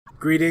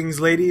Greetings,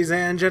 ladies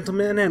and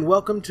gentlemen, and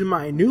welcome to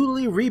my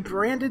newly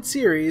rebranded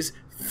series,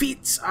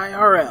 Feats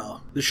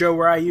IRL, the show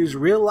where I use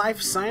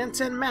real-life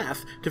science and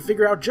math to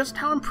figure out just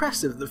how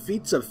impressive the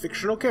feats of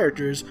fictional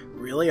characters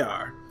really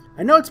are.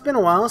 I know it's been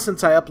a while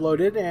since I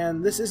uploaded,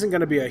 and this isn't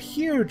going to be a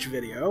huge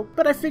video,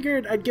 but I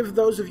figured I'd give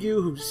those of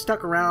you who've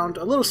stuck around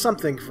a little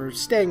something for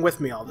staying with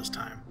me all this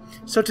time.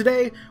 So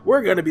today,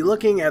 we're going to be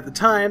looking at the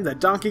time that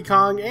Donkey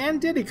Kong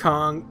and Diddy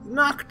Kong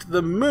knocked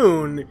the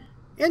moon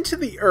into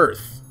the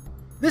Earth.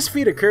 This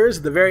feat occurs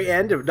at the very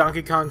end of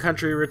Donkey Kong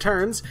Country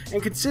Returns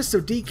and consists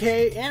of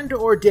DK and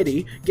or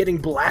Diddy getting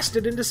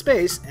blasted into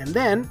space and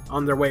then,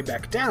 on their way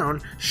back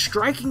down,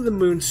 striking the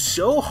moon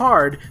so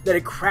hard that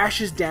it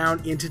crashes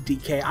down into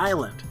DK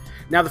Island.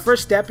 Now the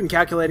first step in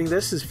calculating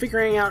this is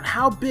figuring out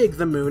how big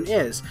the moon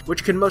is,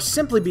 which can most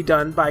simply be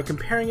done by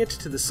comparing it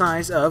to the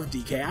size of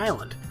DK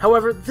Island.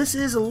 However, this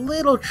is a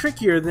little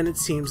trickier than it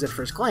seems at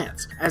first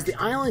glance, as the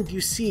island you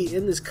see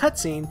in this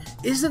cutscene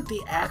isn't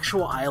the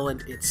actual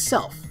island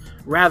itself.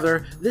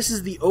 Rather, this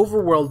is the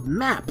overworld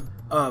map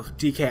of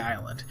DK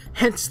Island,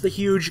 hence the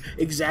huge,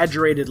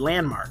 exaggerated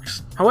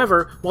landmarks.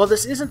 However, while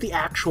this isn't the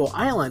actual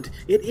island,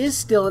 it is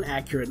still an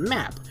accurate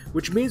map,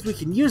 which means we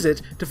can use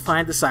it to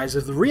find the size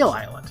of the real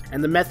island.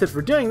 And the method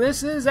for doing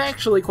this is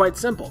actually quite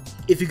simple.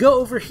 If you go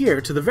over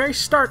here to the very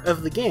start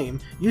of the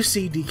game, you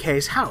see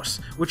DK's house,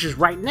 which is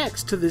right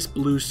next to this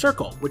blue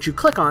circle, which you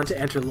click on to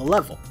enter the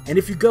level. And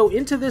if you go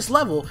into this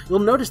level, you'll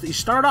notice that you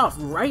start off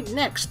right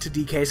next to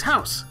DK's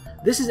house.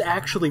 This is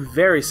actually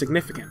very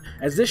significant,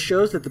 as this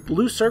shows that the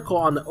blue circle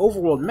on the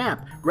overworld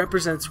map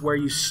represents where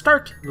you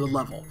start the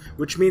level,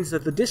 which means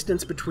that the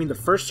distance between the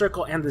first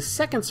circle and the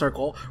second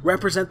circle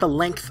represent the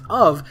length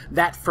of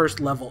that first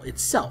level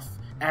itself.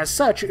 As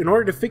such, in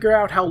order to figure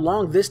out how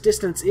long this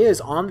distance is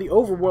on the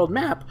overworld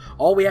map,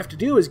 all we have to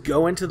do is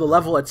go into the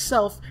level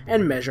itself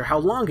and measure how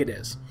long it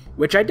is,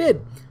 which I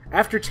did.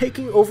 After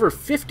taking over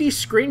 50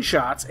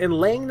 screenshots and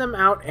laying them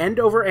out end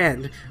over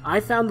end, I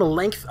found the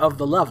length of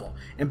the level,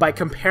 and by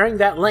comparing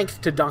that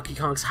length to Donkey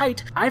Kong's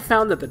height, I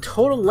found that the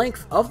total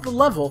length of the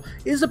level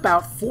is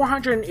about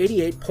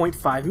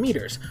 488.5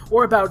 meters,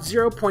 or about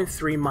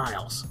 0.3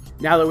 miles.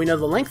 Now that we know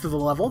the length of the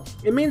level,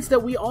 it means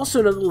that we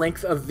also know the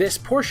length of this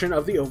portion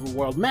of the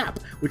overworld map,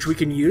 which we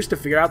can use to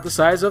figure out the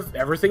size of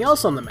everything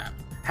else on the map.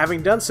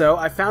 Having done so,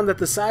 I found that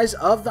the size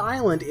of the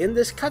island in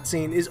this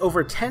cutscene is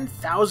over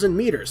 10,000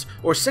 meters,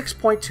 or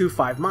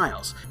 6.25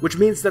 miles, which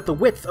means that the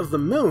width of the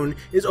moon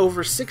is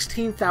over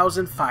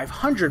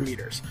 16,500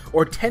 meters,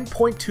 or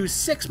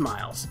 10.26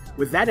 miles.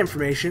 With that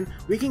information,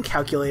 we can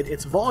calculate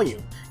its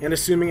volume, and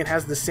assuming it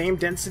has the same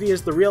density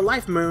as the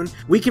real-life moon,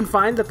 we can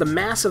find that the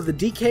mass of the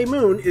DK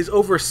moon is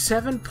over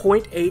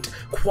 7.8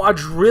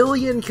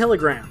 quadrillion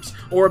kilograms,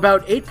 or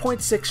about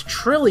 8.6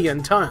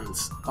 trillion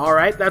tons.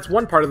 Alright, that's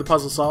one part of the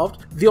puzzle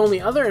solved. The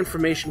only other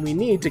information we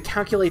need to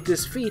calculate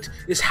this feat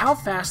is how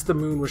fast the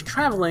moon was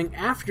traveling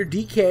after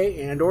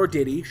DK and or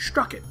Diddy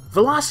struck it.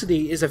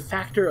 Velocity is a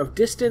factor of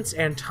distance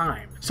and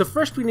time, so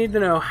first we need to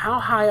know how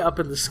high up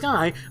in the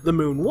sky the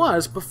moon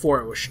was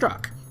before it was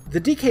struck. The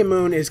DK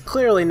moon is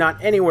clearly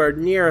not anywhere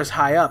near as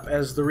high up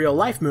as the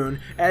real-life moon,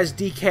 as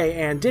DK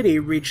and Diddy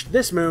reached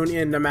this moon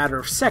in a matter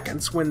of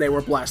seconds when they were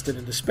blasted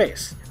into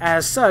space.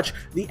 As such,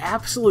 the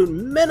absolute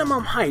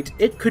minimum height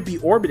it could be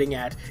orbiting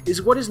at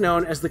is what is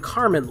known as the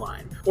Kármán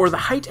line, or the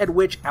height at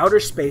which outer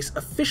space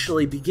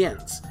officially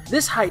begins.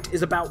 This height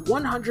is about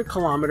 100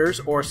 kilometers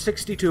or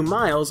 62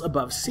 miles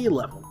above sea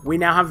level. We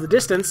now have the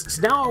distance,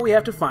 so now all we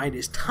have to find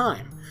is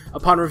time.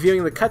 Upon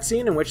reviewing the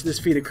cutscene in which this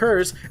feat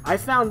occurs, I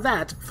found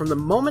that, from the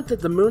moment that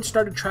the moon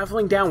started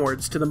traveling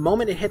downwards to the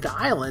moment it hit the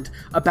island,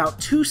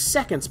 about 2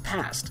 seconds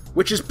passed,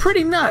 which is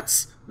pretty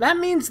nuts! That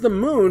means the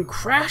moon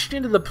crashed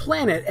into the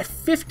planet at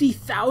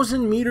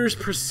 50,000 meters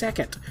per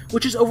second,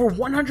 which is over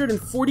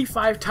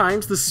 145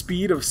 times the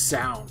speed of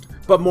sound.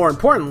 But more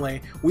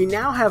importantly, we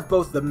now have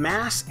both the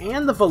mass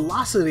and the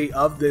velocity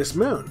of this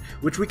moon,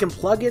 which we can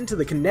plug into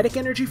the kinetic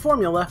energy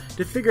formula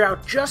to figure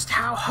out just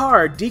how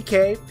hard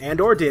DK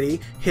and or Diddy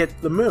hit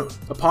the moon.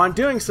 Upon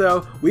doing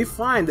so, we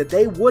find that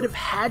they would have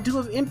had to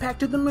have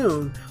impacted the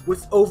moon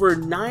with over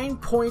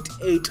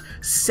 9.8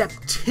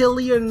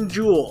 septillion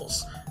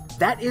joules.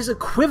 That is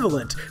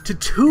equivalent to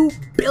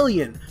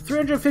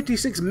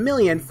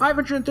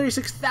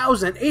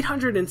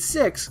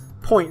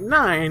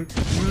 2,356,536,806.9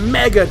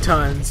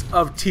 megatons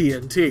of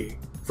TNT.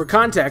 For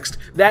context,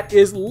 that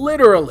is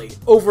literally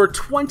over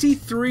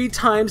 23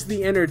 times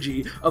the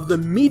energy of the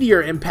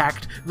meteor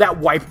impact that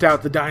wiped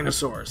out the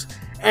dinosaurs.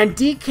 And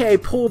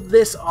DK pulled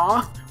this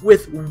off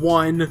with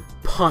one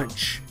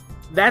punch.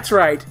 That's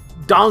right,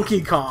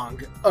 Donkey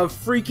Kong, a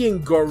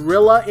freaking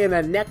gorilla in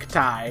a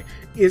necktie,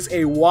 is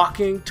a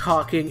walking,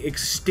 talking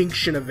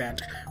extinction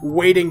event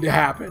waiting to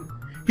happen.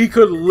 He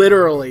could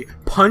literally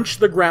punch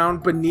the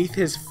ground beneath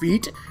his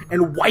feet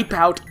and wipe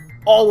out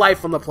all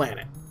life on the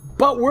planet.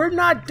 But we're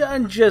not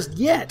done just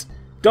yet.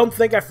 Don't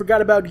think I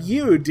forgot about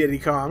you, Diddy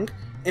Kong.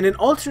 In an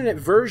alternate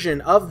version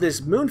of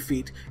this moon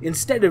feat,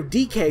 instead of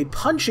DK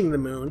punching the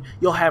moon,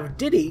 you'll have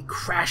Diddy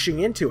crashing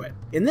into it.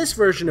 In this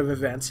version of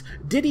events,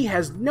 Diddy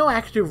has no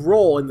active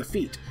role in the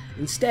feat.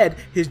 Instead,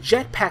 his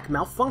jetpack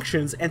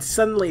malfunctions and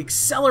suddenly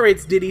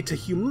accelerates Diddy to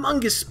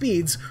humongous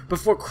speeds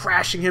before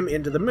crashing him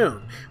into the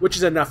moon, which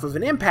is enough of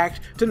an impact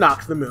to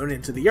knock the moon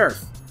into the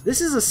Earth. This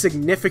is a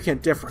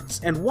significant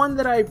difference, and one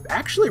that I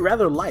actually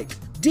rather like.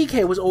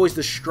 DK was always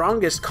the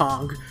strongest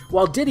Kong,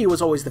 while Diddy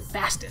was always the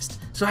fastest.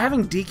 So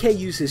having DK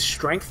use his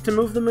strength to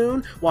move the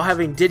moon, while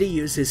having Diddy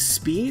use his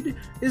speed,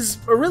 is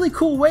a really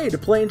cool way to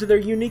play into their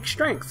unique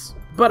strengths.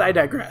 But I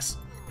digress.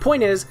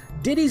 Point is,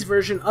 Diddy's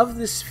version of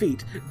this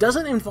feat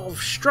doesn't involve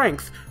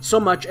strength so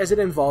much as it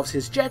involves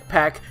his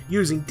jetpack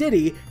using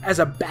Diddy as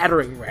a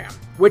battering ram,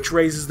 which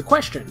raises the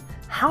question,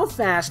 how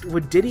fast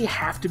would Diddy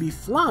have to be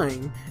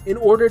flying in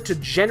order to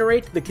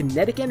generate the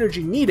kinetic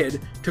energy needed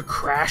to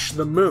crash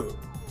the moon?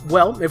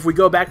 Well, if we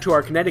go back to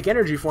our kinetic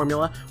energy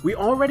formula, we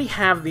already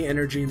have the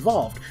energy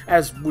involved,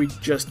 as we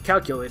just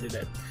calculated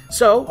it.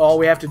 So, all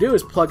we have to do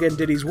is plug in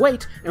Diddy's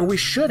weight, and we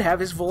should have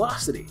his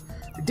velocity.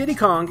 Diddy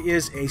Kong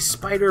is a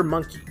spider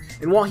monkey,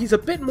 and while he's a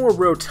bit more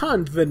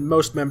rotund than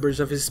most members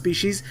of his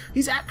species,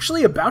 he's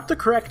actually about the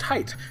correct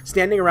height,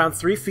 standing around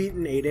 3 feet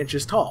and 8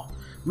 inches tall.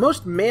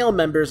 Most male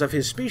members of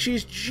his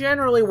species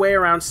generally weigh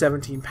around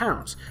 17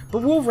 pounds,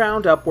 but we'll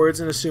round upwards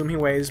and assume he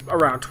weighs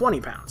around 20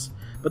 pounds.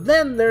 But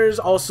then there's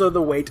also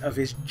the weight of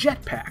his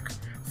jetpack.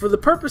 For the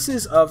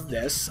purposes of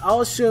this,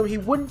 I'll assume he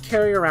wouldn't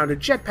carry around a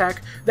jetpack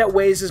that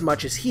weighs as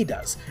much as he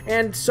does,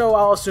 and so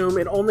I'll assume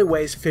it only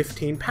weighs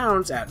 15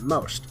 pounds at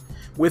most.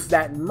 With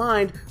that in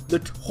mind, the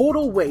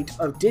total weight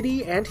of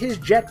Diddy and his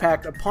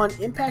jetpack upon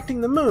impacting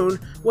the moon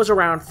was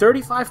around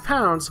 35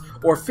 pounds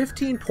or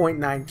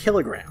 15.9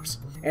 kilograms.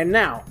 And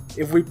now,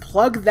 if we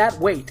plug that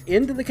weight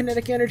into the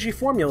kinetic energy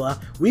formula,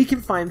 we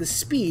can find the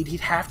speed he'd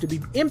have to be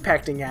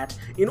impacting at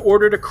in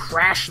order to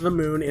crash the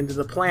moon into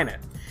the planet.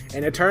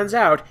 And it turns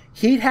out,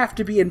 he'd have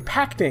to be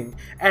impacting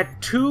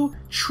at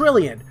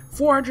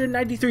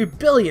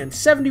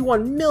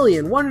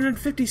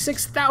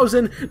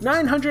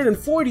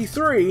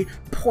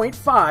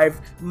 2,493,701,156,943.5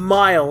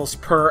 miles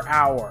per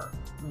hour.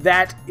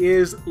 That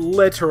is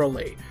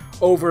literally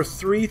over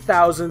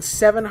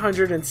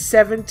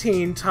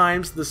 3,717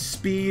 times the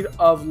speed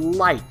of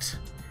light.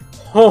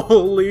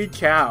 Holy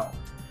cow.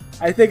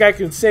 I think I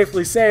can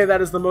safely say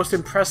that is the most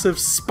impressive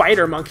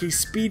spider monkey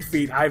speed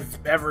feat I've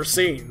ever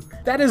seen.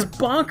 That is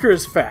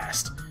bonkers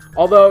fast.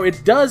 Although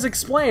it does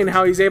explain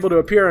how he's able to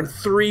appear in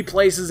 3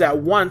 places at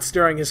once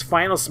during his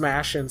final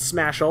smash and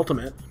Smash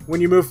Ultimate.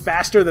 When you move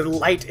faster than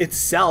light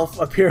itself,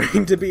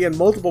 appearing to be in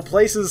multiple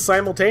places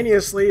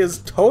simultaneously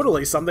is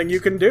totally something you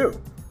can do.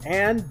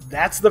 And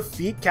that's the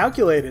feat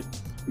calculated.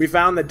 We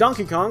found that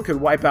Donkey Kong could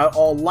wipe out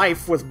all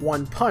life with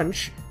 1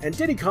 punch, and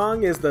Diddy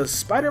Kong is the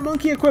spider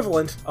monkey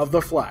equivalent of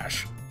the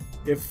Flash.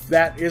 If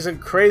that isn't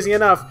crazy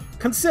enough,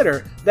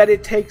 consider that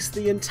it takes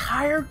the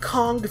entire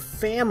Kong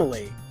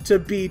family to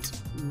beat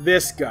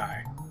this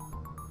guy.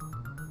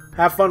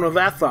 Have fun with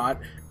that thought,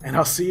 and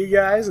I'll see you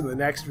guys in the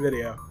next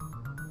video.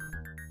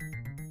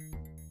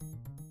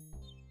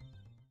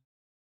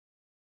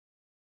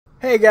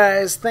 Hey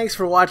guys, thanks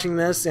for watching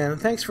this,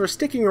 and thanks for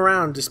sticking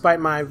around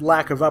despite my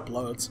lack of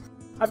uploads.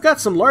 I've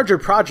got some larger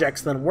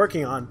projects that I'm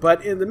working on,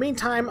 but in the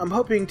meantime, I'm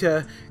hoping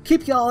to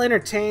keep y'all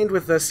entertained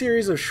with a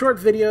series of short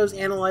videos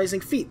analyzing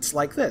feats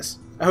like this.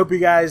 I hope you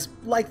guys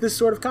like this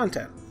sort of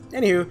content.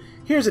 Anywho,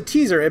 here's a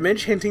teaser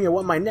image hinting at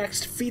what my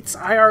next Feats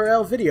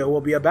IRL video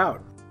will be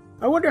about.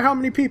 I wonder how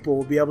many people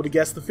will be able to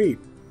guess the feat.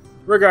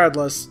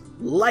 Regardless,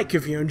 like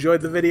if you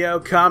enjoyed the video,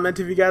 comment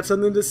if you got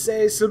something to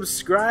say,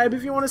 subscribe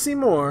if you want to see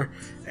more,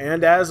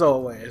 and as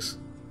always,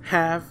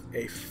 have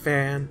a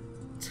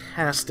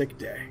fantastic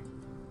day.